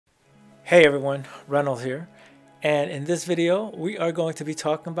Hey everyone, Ronald here, and in this video we are going to be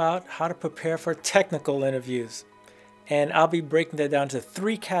talking about how to prepare for technical interviews, and I'll be breaking that down to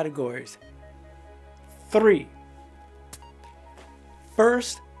three categories. First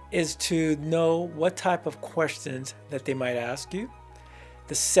is to know what type of questions that they might ask you.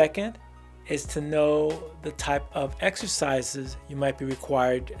 The second is to know the type of exercises you might be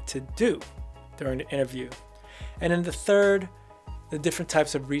required to do during the interview. And then the third, the different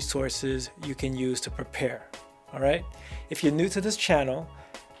types of resources you can use to prepare. All right. If you're new to this channel,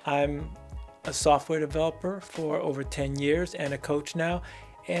 I'm a software developer for over 10 years and a coach now,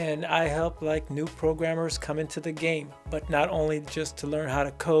 and I help new programmers come into the game, but not only just to learn how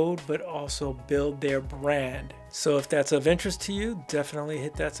to code, but also build their brand. So if that's of interest to you, definitely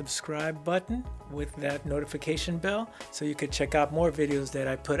hit that subscribe button with that notification bell so you could check out more videos that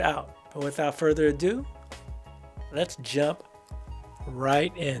I put out. But without further ado, let's jump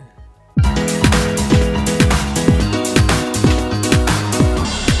right in.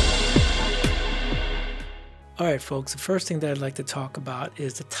 All right, folks, the first thing that I'd like to talk about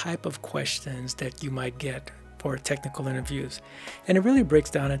is the type of questions that you might get for technical interviews. And it really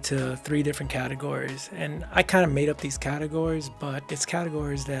breaks down into three different categories. And I kind of made up these categories, but it's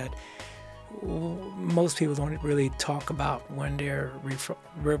categories that most people don't really talk about when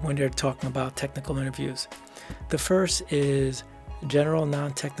they're talking about technical interviews. The first is general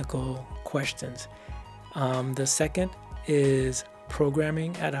non-technical questions. The second is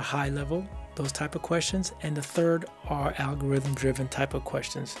programming at a high level, those type of questions. And the third are algorithm-driven type of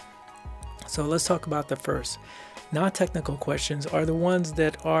questions. So let's talk about the first. Non-technical questions are the ones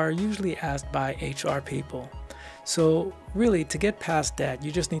that are usually asked by HR people. So really, to get past that,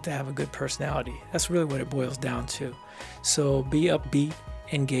 you just need to have a good personality. That's really what it boils down to. So be upbeat,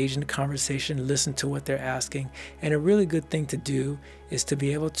 engage in the conversation, listen to what they're asking. And a really good thing to do is to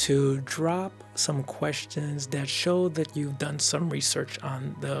be able to drop some questions that show that you've done some research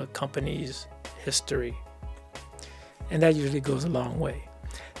on the company's history. And that usually goes a long way.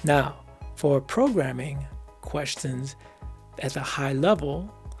 Now, for programming questions at a high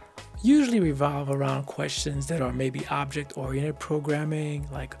level, usually revolve around questions that are maybe object-oriented programming,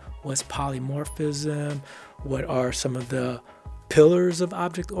 like what's polymorphism, what are some of the pillars of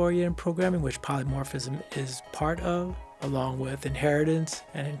object-oriented programming, which polymorphism is part of, along with inheritance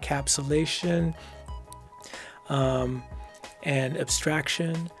and encapsulation and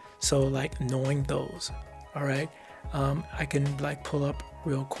abstraction. So knowing those. All right. I can pull up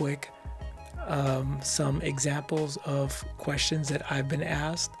real quick some examples of questions that I've been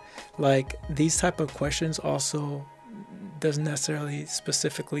asked. These type of questions also doesn't necessarily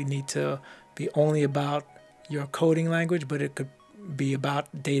specifically need to be only about your coding language, but it could be about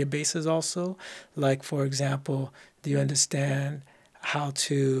databases also. For example, do you understand how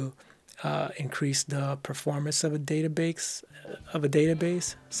to increase the performance of a database,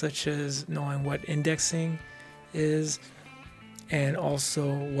 such as knowing what indexing is and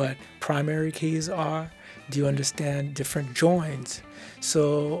also what primary keys are? Do you understand different joins?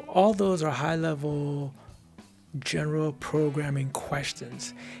 So all those are high-level general programming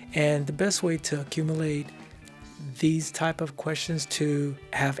questions. And the best way to accumulate these type of questions to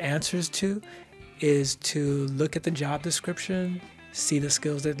have answers to is to look at the job description, see the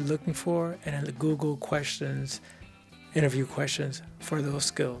skills that they're looking for, and then Google questions, interview questions for those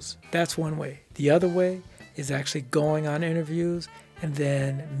skills. That's one way. The other way is actually going on interviews and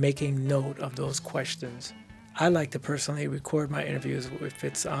then making note of those questions. I like to personally record my interviews if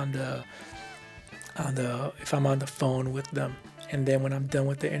it's if I'm on the phone with them. And then when I'm done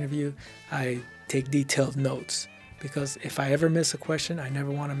with the interview, I take detailed notes, because if I ever miss a question, I never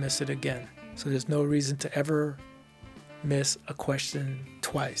want to miss it again. So there's no reason to ever miss a question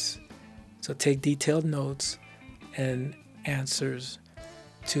twice. So take detailed notes and answers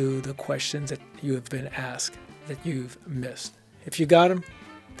to the questions that you have been asked that you've missed. If you got them,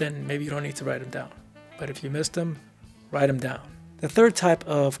 then maybe you don't need to write them down. But if you missed them, write them down. The third type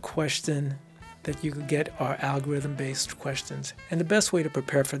of question that you could get are algorithm-based questions. And the best way to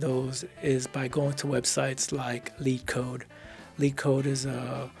prepare for those is by going to websites like LeetCode. LeetCode is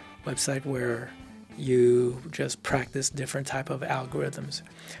a website where you just practice different type of algorithms.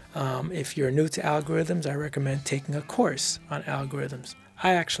 If you're new to algorithms, I recommend taking a course on algorithms.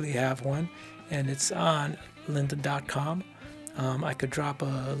 I actually have one, and it's on lynda.com. I could drop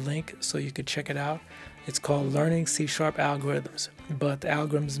a link so you could check it out. It's called Learning C# Algorithms, but the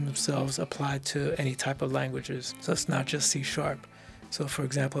algorithms themselves apply to any type of languages. So it's not just C#. So for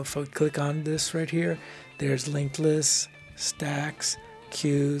example, if I click on this right here, there's linked lists, stacks,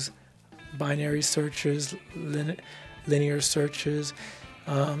 queues, binary searches, linear searches,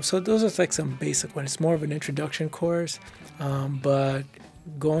 So those are like some basic ones. It's more of an introduction course, but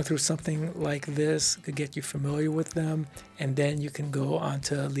going through something like this could get you familiar with them, and then you can go on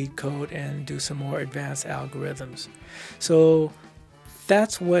to LeetCode and do some more advanced algorithms. So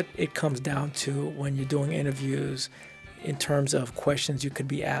that's what it comes down to when you're doing interviews in terms of questions you could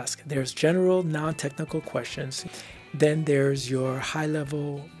be asked. There's general non-technical questions, then there's your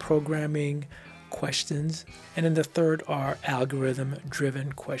high-level programming questions, and then the third are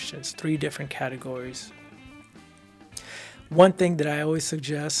algorithm-driven questions, 3 different categories. One thing that I always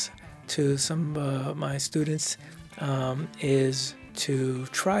suggest to some of my students is to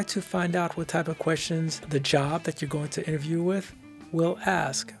try to find out what type of questions the job that you're going to interview with will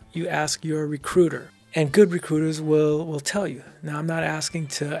ask. You ask your recruiter, and good recruiters will tell you. Now, I'm not asking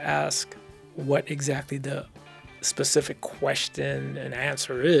to ask what exactly the specific question and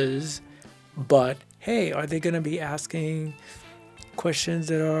answer is, but hey, are they going to be asking questions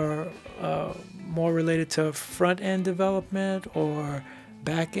that are more related to front-end development or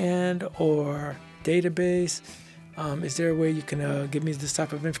back-end or database? Is there a way you can give me this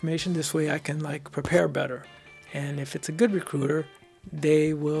type of information? This way I can like prepare better. And if it's a good recruiter,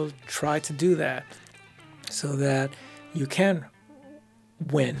 they will try to do that so that you can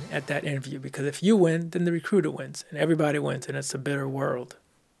win at that interview. Because if you win, then the recruiter wins and everybody wins, and it's a better world.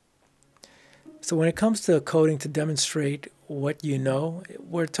 So when it comes to coding to demonstrate what you know,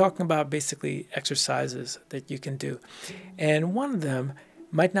 we're talking about basically exercises that you can do. And one of them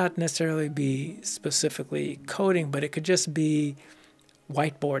might not necessarily be specifically coding, but it could just be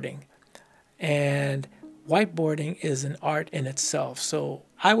whiteboarding. And whiteboarding is an art in itself. So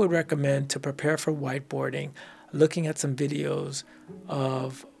I would recommend, to prepare for whiteboarding, looking at some videos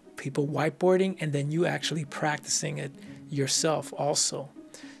of people whiteboarding and then you actually practicing it yourself also.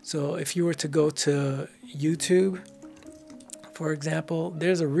 So if you were to go to YouTube, for example,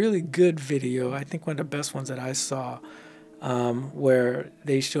 there's a really good video, I think one of the best ones that I saw, where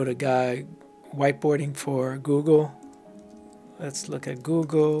they showed a guy whiteboarding for Google. Let's look at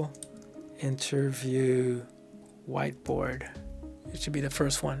Google interview whiteboard. It should be the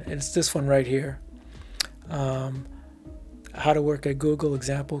first one. It's this one right here. How to work at Google,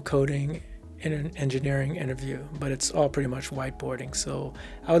 example coding in an engineering interview, but it's all pretty much whiteboarding. So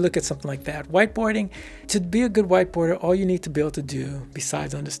I would look at something like that. Whiteboarding, to be a good whiteboarder, all you need to be able to do,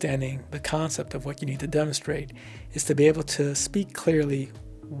 besides understanding the concept of what you need to demonstrate, is to be able to speak clearly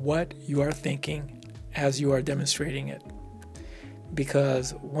what you are thinking as you are demonstrating it.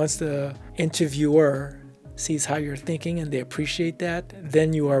 Because once the interviewer sees how you're thinking and they appreciate that,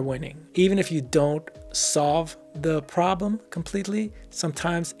 then you are winning. Even if you don't solve the problem completely,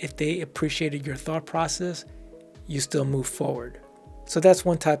 sometimes if they appreciated your thought process, you still move forward. So that's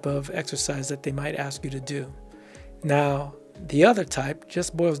one type of exercise that they might ask you to do. Now, the other type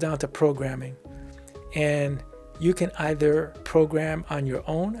just boils down to programming. And you can either program on your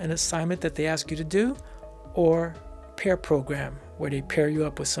own an assignment that they ask you to do, or pair program, where they pair you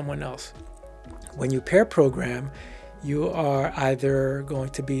up with someone else. When you pair program, you are either going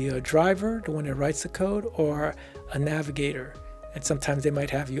to be a driver, the one that writes the code, or a navigator. And sometimes they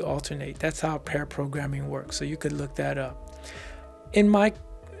might have you alternate. That's how pair programming works. So you could look that up. In my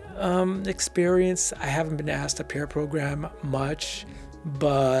experience, I haven't been asked to pair program much,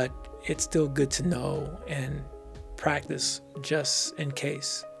 but it's still good to know and practice just in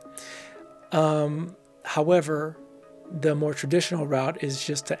case. However, the more traditional route is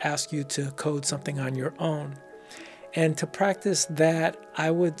just to ask you to code something on your own. And to practice that, I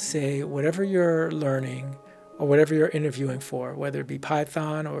would say whatever you're learning or whatever you're interviewing for, whether it be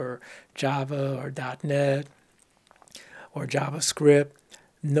Python or Java or .NET or JavaScript,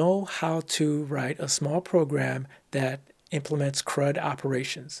 know how to write a small program that implements CRUD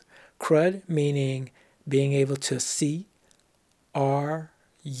operations. CRUD meaning being able to C, R,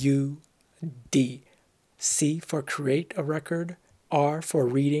 U, D. C for create a record, R for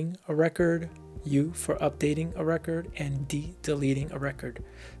reading a record, U for updating a record, and D deleting a record.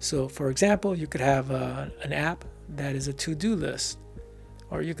 So for example, you could have an app that is a to-do list,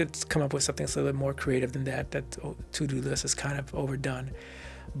 or you could come up with something that's a little bit more creative than that. That to-do list is kind of overdone,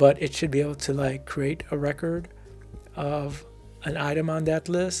 but it should be able to like create a record of an item on that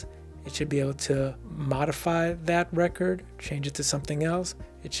list. It should be able to modify that record, change it to something else.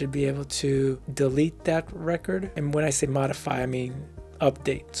 It should be able to delete that record. And when I say modify, I mean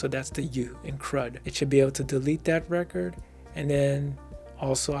update. So that's the U in CRUD. It should be able to delete that record. And then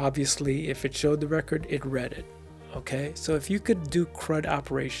also, obviously, if it showed the record, it read it. Okay, so if you could do CRUD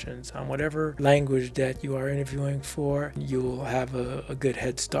operations on whatever language that you are interviewing for, you will have a good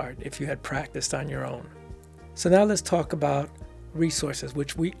head start if you had practiced on your own. So now let's talk about resources,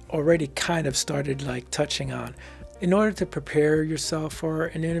 which we already kind of started like touching on. In order to prepare yourself for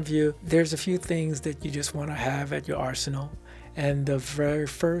an interview, there's a few things that you just want to have at your arsenal. And the very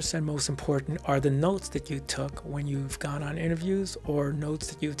first and most important are the notes that you took when you've gone on interviews, or notes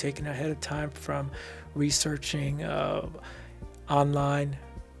that you've taken ahead of time from researching online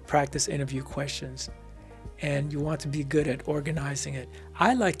practice interview questions. And you want to be good at organizing it.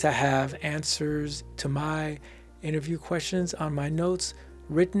 I like to have answers to my interview questions on my notes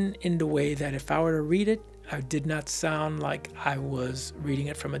written in the way that if I were to read it, I did not sound like I was reading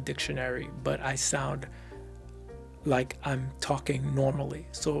it from a dictionary, but I sound like I'm talking normally.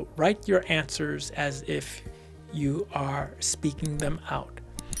 So write your answers as if you are speaking them out.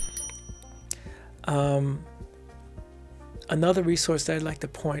 Another resource that I'd like to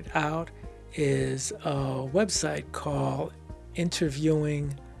point out is a website called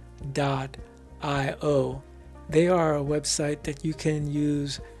interviewing.io. They are a website that you can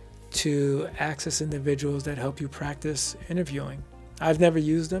use to access individuals that help you practice interviewing. I've never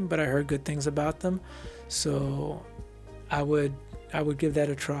used them, but I heard good things about them, so I would give that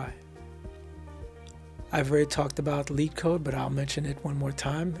a try. I've already talked about LeetCode, but I'll mention it one more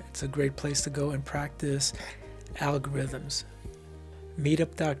time. It's a great place to go and practice algorithms.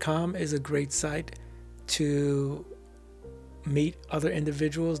 Meetup.com is a great site to meet other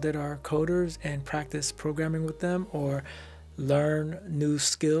individuals that are coders and practice programming with them, or learn new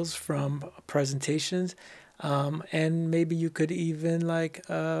skills from presentations. And maybe you could even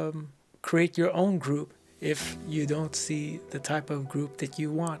create your own group if you don't see the type of group that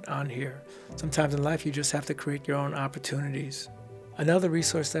you want on here. Sometimes in life you just have to create your own opportunities. Another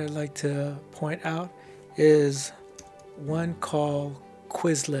resource that I'd like to point out is one called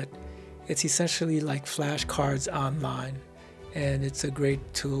Quizlet. It's essentially like flashcards online, and it's a great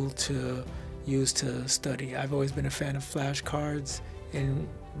tool to use to study. I've always been a fan of flashcards in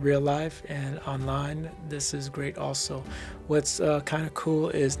real life, and online this is great also. What's kind of cool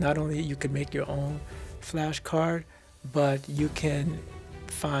is not only you can make your own flashcard, but you can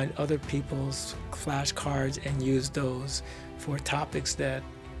find other people's flashcards and use those for topics that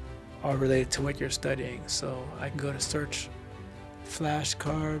are related to what you're studying. So I can go to search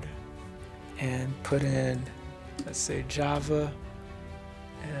flashcard and put in, let's say, Java,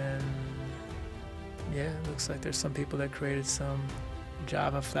 and yeah, it looks like there's some people that created some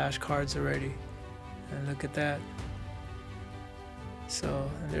Java flashcards already, and look at that. So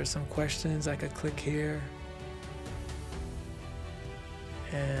there's some questions. I could click here,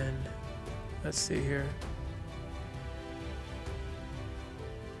 and let's see here.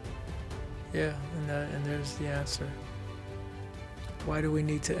 Yeah, and there's the answer. Why do we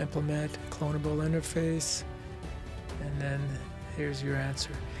need to implement clonable interface? And then here's your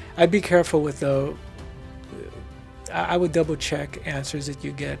answer. I'd be careful with I would double check answers that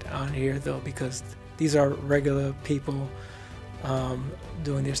you get on here though, because these are regular people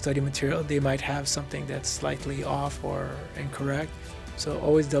doing their study material. They might have something that's slightly off or incorrect. So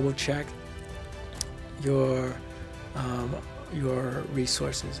always double check your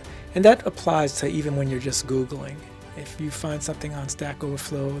resources. And that applies to even when you're just Googling. If you find something on Stack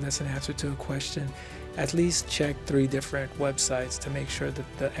Overflow that's an answer to a question, at least check 3 different websites to make sure that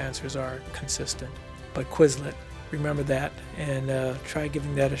the answers are consistent. But Quizlet, remember that, and try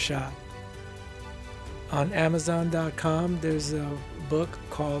giving that a shot. On Amazon.com, there's a book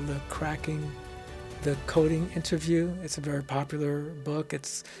called Cracking the Coding Interview. It's a very popular book.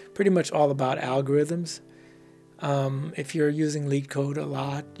 It's pretty much all about algorithms. If you're using LeetCode a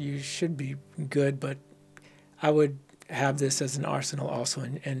lot, you should be good, but I would have this as an arsenal also,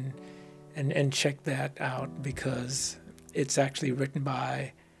 and check that out, because it's actually written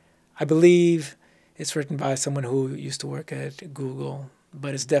by, I believe it's written by someone who used to work at Google,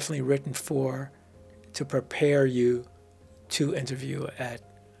 but it's definitely written to prepare you to interview at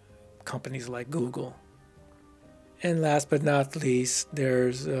companies like Google. And last but not least,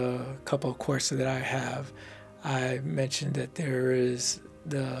 there's a couple of courses that I have. I mentioned that there is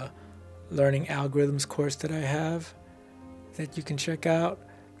the Learning Algorithms course that I have that you can check out,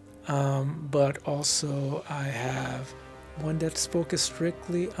 but also I have one that's focused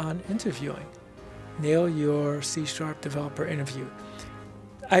strictly on interviewing. Nail Your C# Developer Interview.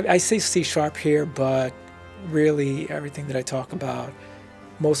 I say C# here, but really everything that I talk about,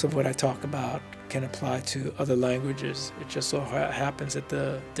 most of what I talk about, can apply to other languages. It just so happens that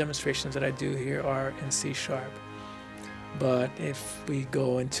the demonstrations that I do here are in C#. But if we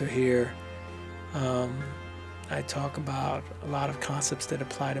go into here, I talk about a lot of concepts that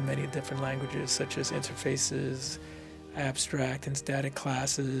apply to many different languages, such as interfaces, abstract and static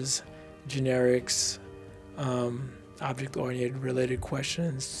classes, generics. object-oriented related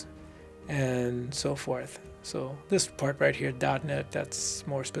questions, and so forth. So this part right here, .NET, that's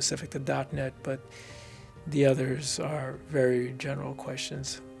more specific to .NET, but the others are very general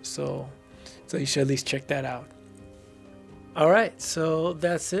questions. So you should at least check that out. All right, so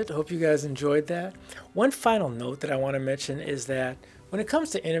that's it. Hope you guys enjoyed that. One final note that I want to mention is that when it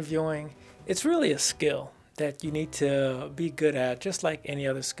comes to interviewing, it's really a skill that you need to be good at, just like any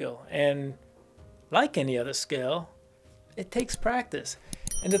other skill. And like any other skill, it takes practice.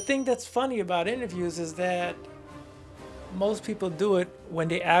 And the thing that's funny about interviews is that most people do it when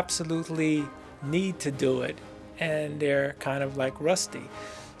they absolutely need to do it, and they're kind of like rusty.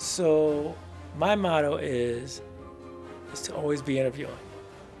 So my motto is to always be interviewing,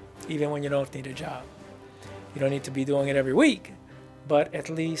 even when you don't need a job. You don't need to be doing it every week, but at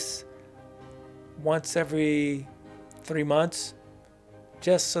least once every 3 months,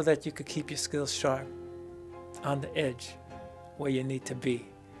 just so that you could keep your skills sharp, on the edge where you need to be,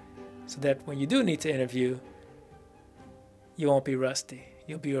 so that when you do need to interview, you won't be rusty.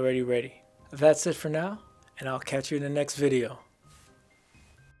 You'll be already ready. That's it for now, and I'll catch you in the next video.